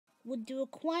would the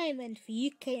requirement for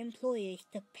UK employers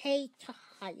to pay to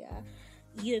hire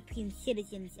European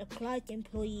citizens apply to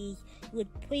employees with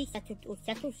pre-settled or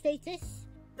settled status?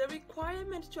 The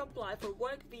requirement to apply for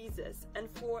work visas and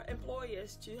for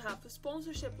employers to have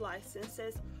sponsorship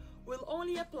licenses will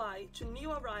only apply to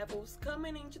new arrivals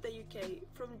coming into the UK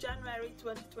from January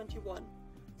 2021,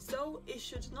 so it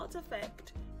should not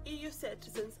affect EU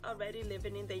citizens already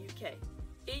living in the UK.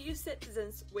 EU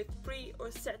citizens with pre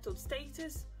or settled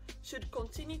status should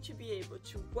continue to be able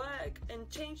to work and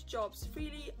change jobs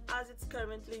freely as it's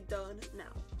currently done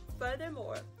now.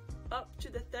 Furthermore, up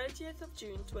to the 30th of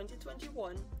June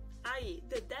 2021, i.e.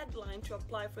 the deadline to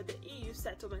apply for the EU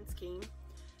settlement scheme,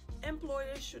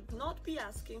 employers should not be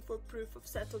asking for proof of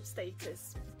settled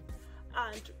status,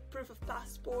 and proof of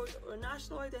passport or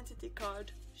national identity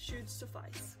card should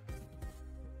suffice.